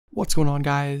What's going on,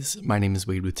 guys? My name is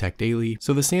Wade with Tech Daily.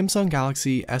 So the Samsung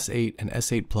Galaxy S8 and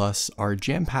S8 Plus are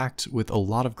jam-packed with a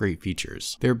lot of great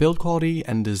features. Their build quality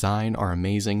and design are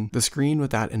amazing. The screen with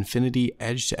that infinity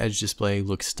edge-to-edge display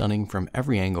looks stunning from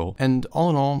every angle, and all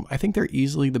in all, I think they're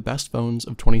easily the best phones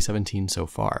of 2017 so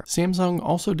far. Samsung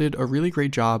also did a really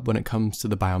great job when it comes to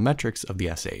the biometrics of the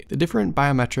S8. The different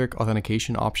biometric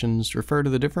authentication options refer to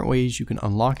the different ways you can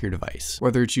unlock your device,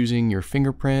 whether it's using your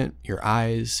fingerprint, your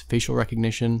eyes, facial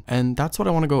recognition, and that's what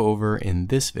I want to go over in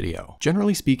this video.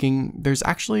 Generally speaking, there's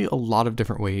actually a lot of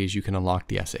different ways you can unlock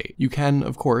the S8. You can,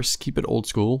 of course, keep it old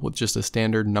school with just a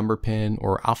standard number pin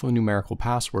or alphanumerical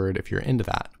password if you're into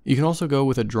that. You can also go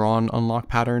with a drawn unlock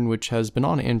pattern, which has been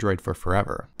on Android for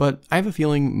forever. But I have a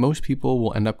feeling most people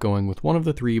will end up going with one of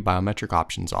the three biometric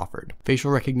options offered: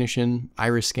 facial recognition,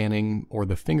 iris scanning, or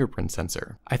the fingerprint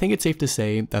sensor. I think it's safe to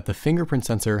say that the fingerprint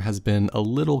sensor has been a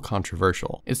little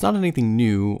controversial. It's not anything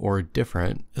new or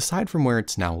different, aside from where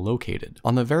it's now located.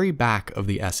 On the very back of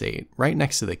the S8, right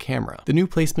next to the camera. The new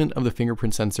placement of the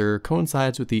fingerprint sensor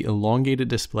coincides with the elongated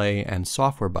display and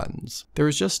software buttons. There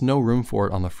is just no room for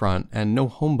it on the front and no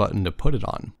home button to put it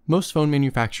on. Most phone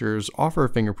manufacturers offer a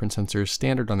fingerprint sensor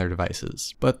standard on their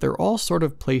devices, but they're all sort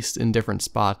of placed in different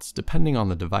spots depending on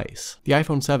the device. The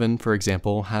iPhone 7, for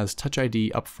example, has Touch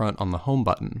ID up front on the home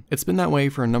button. It's been that way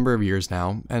for a number of years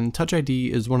now, and Touch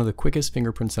ID is one of the quickest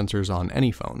fingerprint sensors on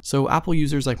any phone, so Apple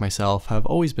users like myself have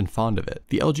always been fond of it.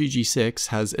 The LG G6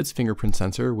 has its fingerprint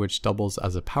sensor, which doubles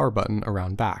as a power button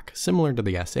around back, similar to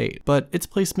the S8, but its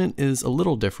placement is a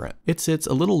little different. It sits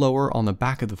a little lower on the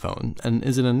back of the phone and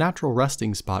is in a natural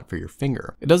resting spot for your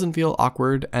finger. It doesn't feel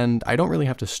awkward, and I don't really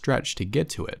have to stretch to get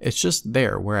to it. It's just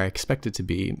there where I expect it to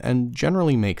be, and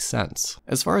generally makes sense.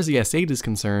 As far as the S8 is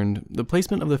concerned, the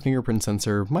placement of the fingerprint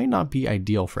sensor might not be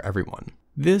ideal for everyone.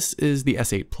 This is the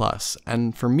S8 Plus,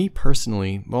 and for me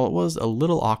personally, while it was a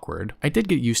little awkward, I did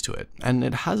get used to it, and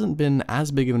it hasn't been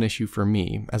as big of an issue for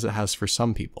me as it has for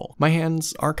some people. My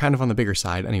hands are kind of on the bigger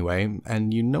side anyway,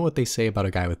 and you know what they say about a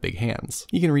guy with big hands.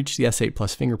 You can reach the S8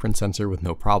 Plus fingerprint sensor with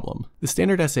no problem. The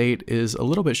standard S8 is a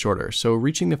little bit shorter, so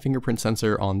reaching the fingerprint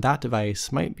sensor on that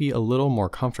device might be a little more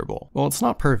comfortable. While it's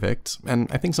not perfect,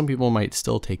 and I think some people might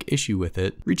still take issue with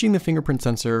it, reaching the fingerprint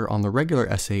sensor on the regular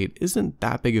S8 isn't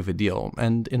that big of a deal,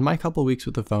 and in my couple weeks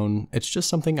with the phone, it's just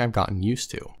something I've gotten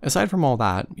used to. Aside from all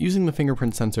that, using the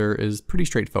fingerprint sensor is pretty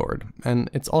straightforward, and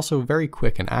it's also very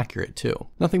quick and accurate too.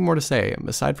 Nothing more to say,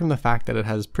 aside from the fact that it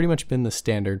has pretty much been the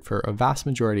standard for a vast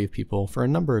majority of people for a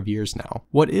number of years now.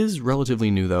 What is relatively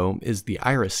new though is the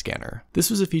iris scanner. This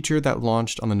was a feature that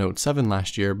launched on the Note 7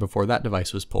 last year before that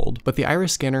device was pulled, but the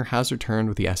iris scanner has returned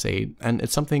with the S8, and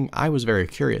it's something I was very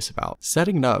curious about.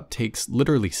 Setting it up takes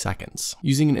literally seconds.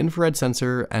 Using an infrared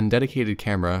sensor and dedicated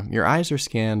camera, your eyes are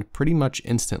scanned pretty much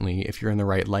instantly if you're in the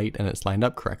right light and it's lined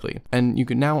up correctly, and you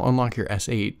can now unlock your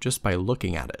S8 just by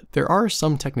looking at it. There are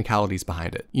some technicalities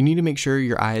behind it. You need to make sure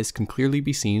your eyes can clearly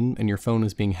be seen and your phone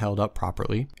is being held up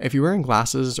properly. If you're wearing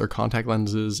glasses or contact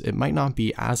lenses, it might not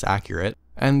be as accurate,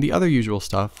 and the other usual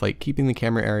stuff like keeping the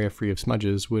camera area free of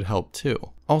smudges would help too.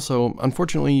 Also,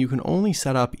 unfortunately, you can only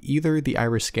set up either the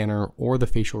iris scanner or the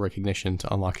facial recognition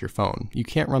to unlock your phone. You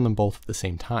can't run them both at the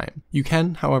same time. You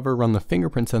can, however, run the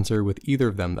fingerprint sensor with either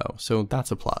of them though, so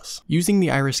that's a plus. Using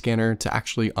the iris scanner to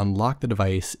actually unlock the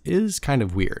device is kind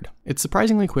of weird. It's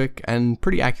surprisingly quick and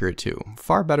pretty accurate too,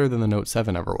 far better than the Note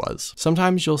 7 ever was.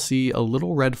 Sometimes you'll see a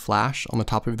little red flash on the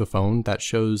top of the phone that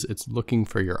shows it's looking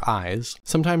for your eyes.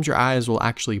 Sometimes your eyes will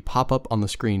actually pop up on the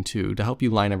screen too to help you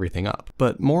line everything up.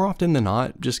 But more often than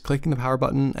not, just clicking the power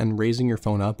button and raising your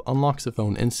phone up unlocks the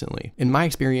phone instantly. In my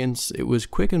experience, it was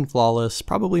quick and flawless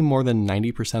probably more than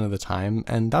 90% of the time,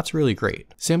 and that's really great.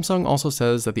 Samsung also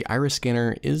says that the iris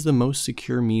scanner is the most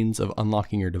secure means of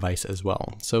unlocking your device as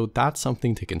well, so that's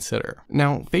something to consider.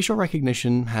 Now, facial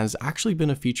recognition has actually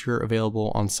been a feature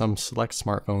available on some select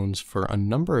smartphones for a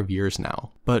number of years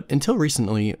now, but until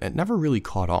recently, it never really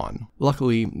caught on.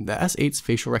 Luckily, the S8's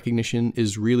facial recognition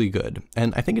is really good,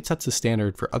 and I think it sets a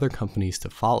standard for other companies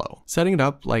to follow. Setting it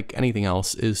up, like anything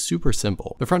else, is super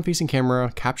simple. The front-facing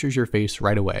camera captures your face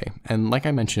right away, and like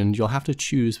I mentioned, you'll have to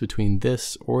choose between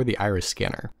this or the iris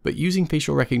scanner. But using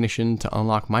facial recognition to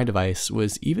unlock my device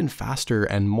was even faster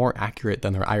and more accurate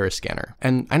than their iris scanner.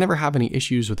 And I never have any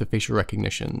issues with the facial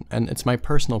recognition, and it's my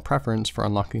personal preference for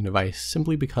unlocking the device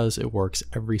simply because it works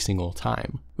every single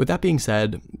time. With that being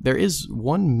said, there is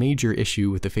one major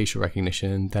issue with the facial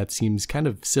recognition that seems kind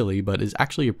of silly, but is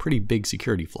actually a pretty big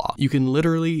security flaw. You can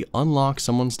literally unlock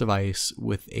someone's device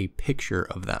with a picture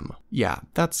of them. Yeah,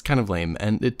 that's kind of lame,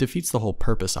 and it defeats the whole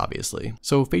purpose, obviously.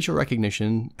 So facial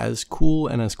recognition, as cool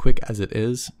and as quick as it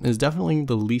is definitely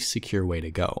the least secure way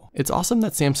to go. It's awesome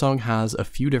that Samsung has a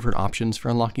few different options for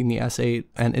unlocking the S8,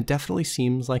 and it definitely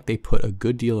seems like they put a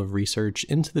good deal of research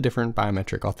into the different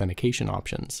biometric authentication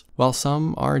options. While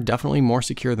some are definitely more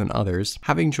secure than others,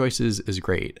 having choices is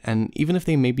great, and even if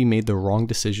they maybe made the wrong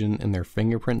decision in their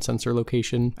fingerprint sensor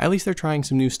location, at least they're trying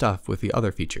some new stuff with the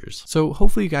other features. So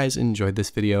hopefully you guys enjoyed this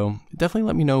video. Definitely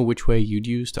let me know which way you'd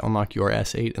use to unlock your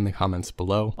S8 in the comments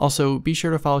below. Also, be sure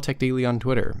to follow Tech Daily on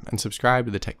Twitter and subscribe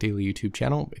to the Tech Daily YouTube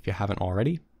channel if you haven't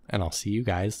already, and I'll see you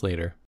guys later.